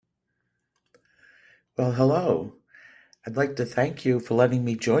Well, hello. I'd like to thank you for letting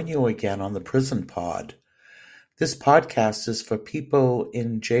me join you again on the Prison Pod. This podcast is for people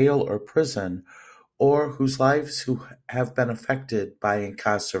in jail or prison or whose lives who have been affected by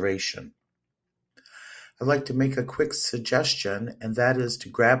incarceration. I'd like to make a quick suggestion, and that is to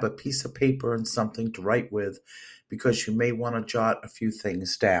grab a piece of paper and something to write with because you may want to jot a few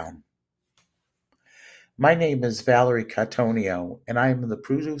things down. My name is Valerie Cartonio, and I am the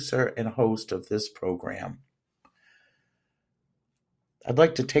producer and host of this program. I'd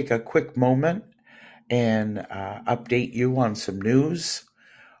like to take a quick moment and update you on some news.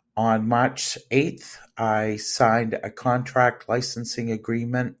 On March 8th, I signed a contract licensing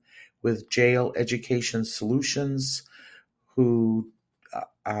agreement with Jail Education Solutions, who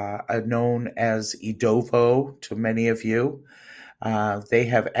are known as Edovo to many of you. They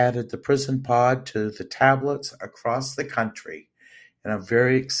have added the Prison Pod to the tablets across the country, and I'm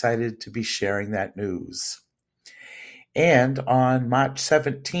very excited to be sharing that news. And on March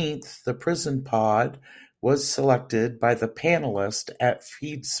 17th, the Prison Pod was selected by the panelists at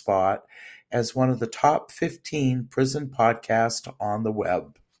FeedSpot as one of the top 15 prison podcasts on the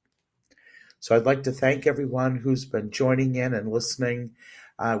web. So I'd like to thank everyone who's been joining in and listening.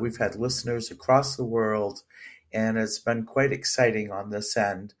 We've had listeners across the world, and it's been quite exciting on this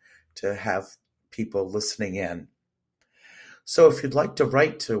end to have people listening in. So if you'd like to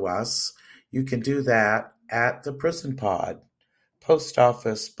write to us, you can do that at the Prison Pod, Post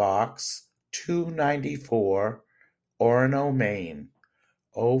Office Box 294, Orono, Maine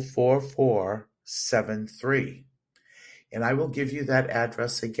 04473. And I will give you that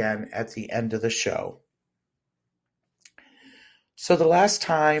address again at the end of the show. So the last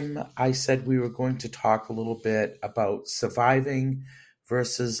time I said we were going to talk a little bit about surviving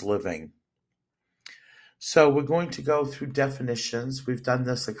versus living. So we're going to go through definitions. We've done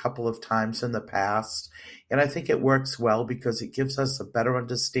this a couple of times in the past, and I think it works well because it gives us a better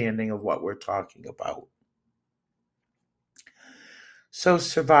understanding of what we're talking about. So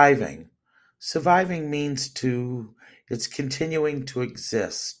surviving. Surviving means it's continuing to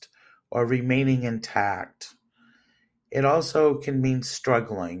exist or remaining intact. It also can mean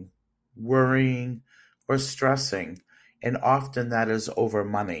struggling, worrying, or stressing, and often that is over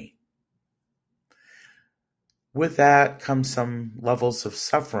money. With that comes some levels of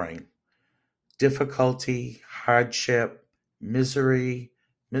suffering, difficulty, hardship, misery,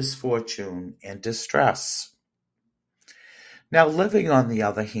 misfortune, and distress. Now, living, on the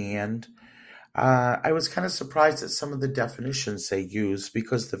other hand, I was kind of surprised at some of the definitions they used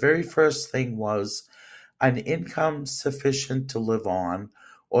because the very first thing was an income sufficient to live on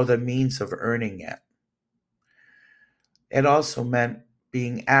or the means of earning it. It also meant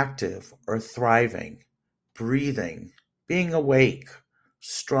being active or thriving, breathing, being awake,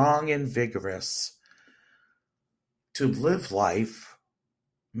 strong and vigorous. To live life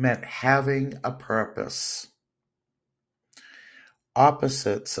meant having a purpose.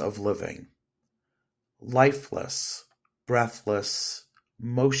 Opposites of living: lifeless, breathless,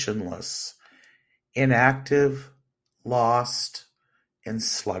 motionless, inactive, lost, and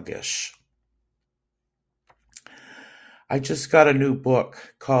sluggish. I just got a new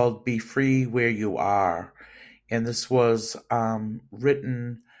book called Be Free Where You Are, and this was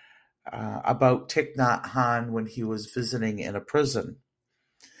written about Thich Nhat Hanh when he was visiting in a prison.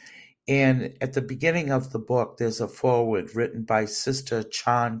 And at the beginning of the book, there's a foreword written by Sister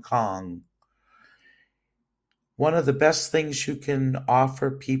Chan Kong. One of the best things you can offer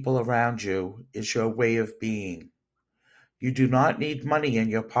people around you is your way of being. You do not need money in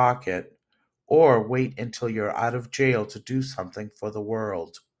your pocket or wait until you're out of jail to do something for the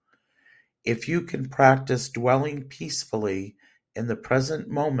world. If you can practice dwelling peacefully in the present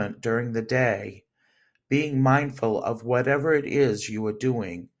moment during the day, being mindful of whatever it is you are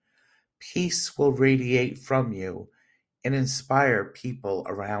doing, peace will radiate from you and inspire people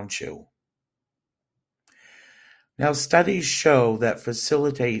around you. Now, studies show that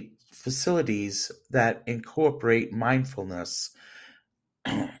facilities that incorporate mindfulness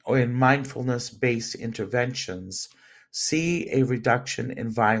or in mindfulness-based interventions see a reduction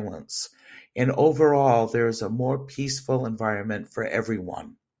in violence, and overall there is a more peaceful environment for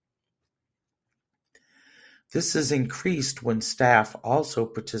everyone. This is increased when staff also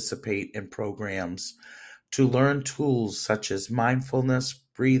participate in programs to learn tools such as mindfulness,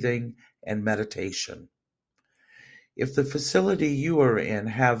 breathing, and meditation. If the facility you are in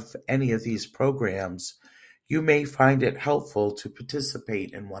have any of these programs, you may find it helpful to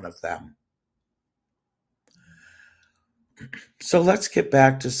participate in one of them. So let's get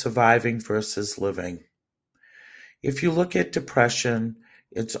back to surviving versus living. If you look at depression,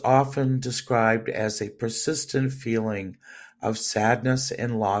 It's often described as a persistent feeling of sadness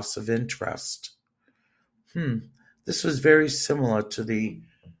and loss of interest. This was very similar to the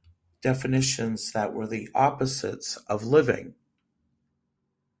definitions that were the opposites of living.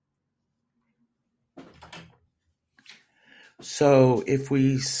 So if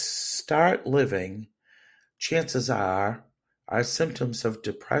we start living, chances are our symptoms of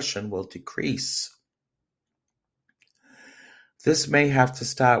depression will decrease. This may have to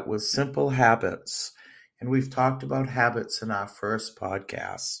start with simple habits, and we've talked about habits in our first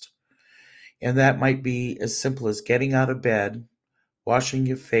podcast. And that might be as simple as getting out of bed, washing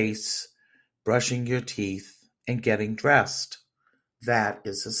your face, brushing your teeth, and getting dressed. That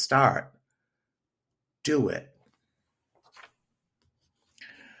is a start. Do it.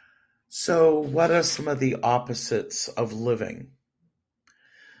 So, what are some of the opposites of living?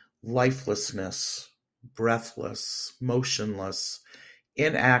 Lifelessness, breathless, motionless,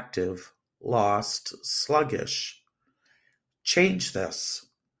 inactive, lost, sluggish. Change this.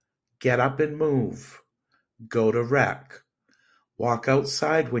 Get up and move. Go to rec. Walk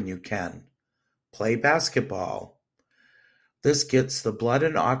outside when you can. Play basketball. This gets the blood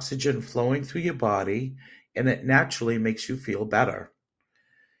and oxygen flowing through your body, and it naturally makes you feel better.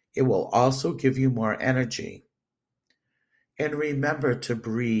 It will also give you more energy. And remember to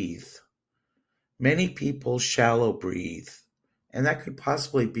breathe. Many people shallow breathe, and that could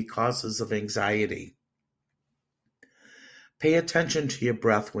possibly be causes of anxiety. Pay attention to your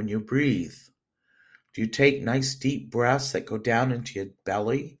breath when you breathe. Do you take nice deep breaths that go down into your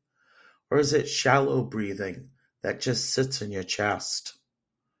belly? Or is it shallow breathing that just sits in your chest?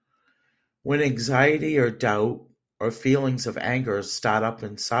 When anxiety or doubt or feelings of anger start up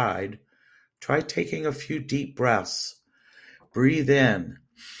inside, try taking a few deep breaths. Breathe in.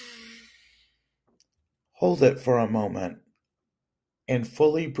 Hold it for a moment and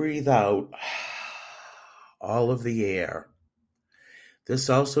fully breathe out all of the air.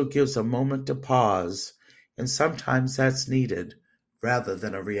 This also gives a moment to pause, and sometimes that's needed rather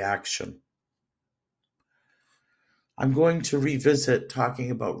than a reaction. I'm going to revisit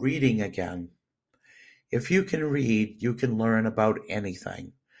talking about reading again. If you can read, you can learn about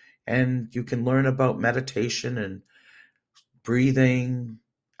anything. And you can learn about meditation and breathing,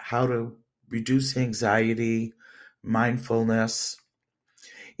 how to reduce anxiety, mindfulness.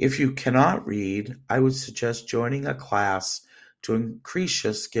 If you cannot read, I would suggest joining a class to increase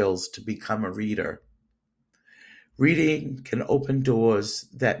your skills to become a reader. Reading can open doors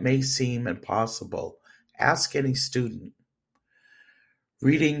that may seem impossible. Ask any student.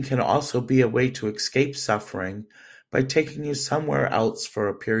 Reading can also be a way to escape suffering by taking you somewhere else for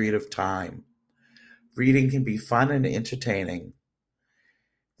a period of time. Reading can be fun and entertaining.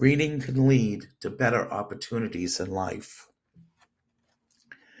 Reading can lead to better opportunities in life.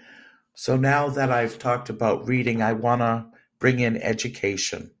 So now that I've talked about reading, I want to bring in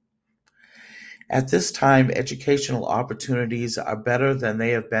education. At this time, educational opportunities are better than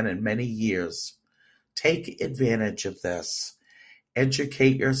they have been in many years. Take advantage of this.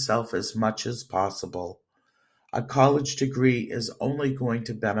 Educate yourself as much as possible. A college degree is only going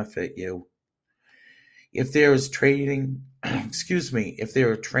to benefit you. If there is training, if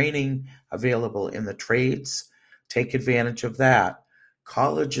there are training available in the trades, take advantage of that.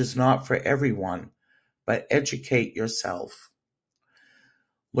 College is not for everyone, but educate yourself.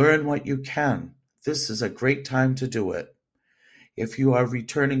 Learn what you can. This is a great time to do it. If you are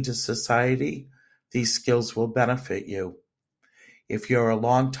returning to society, these skills will benefit you. If you're a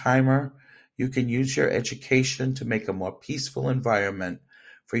long-timer, you can use your education to make a more peaceful environment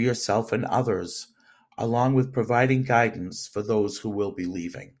for yourself and others, along with providing guidance for those who will be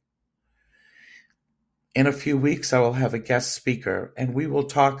leaving. In a few weeks, I will have a guest speaker, and we will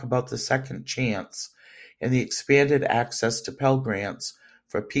talk about the second chance and the expanded access to Pell Grants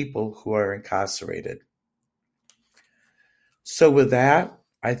for people who are incarcerated. So with that,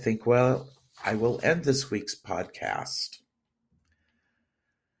 I think, I will end this week's podcast.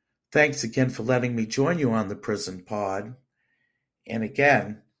 Thanks again for letting me join you on the Prison Pod. And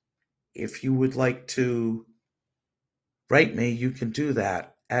again, if you would like to write me, you can do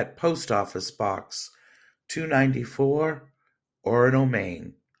that at Post Office Box 294, Orono,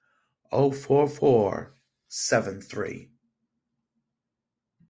 Maine, 04473.